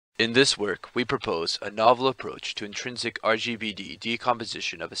In this work, we propose a novel approach to intrinsic RGB-D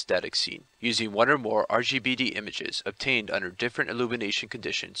decomposition of a static scene, using one or more RGB-D images obtained under different illumination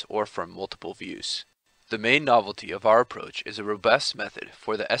conditions or from multiple views. The main novelty of our approach is a robust method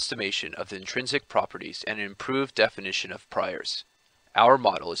for the estimation of the intrinsic properties and an improved definition of priors. Our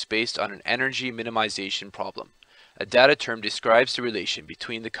model is based on an energy minimization problem. A data term describes the relation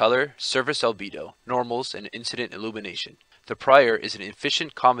between the color, surface albedo, normals, and incident illumination. The prior is an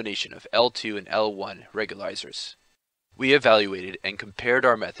efficient combination of L2 and L1 regularizers. We evaluated and compared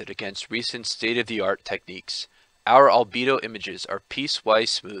our method against recent state-of-the-art techniques. Our albedo images are piecewise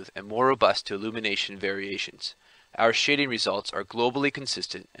smooth and more robust to illumination variations. Our shading results are globally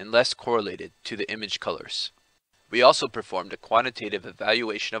consistent and less correlated to the image colors. We also performed a quantitative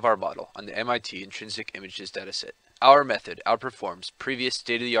evaluation of our model on the MIT Intrinsic Images dataset. Our method outperforms previous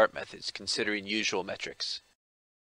state-of-the-art methods considering usual metrics.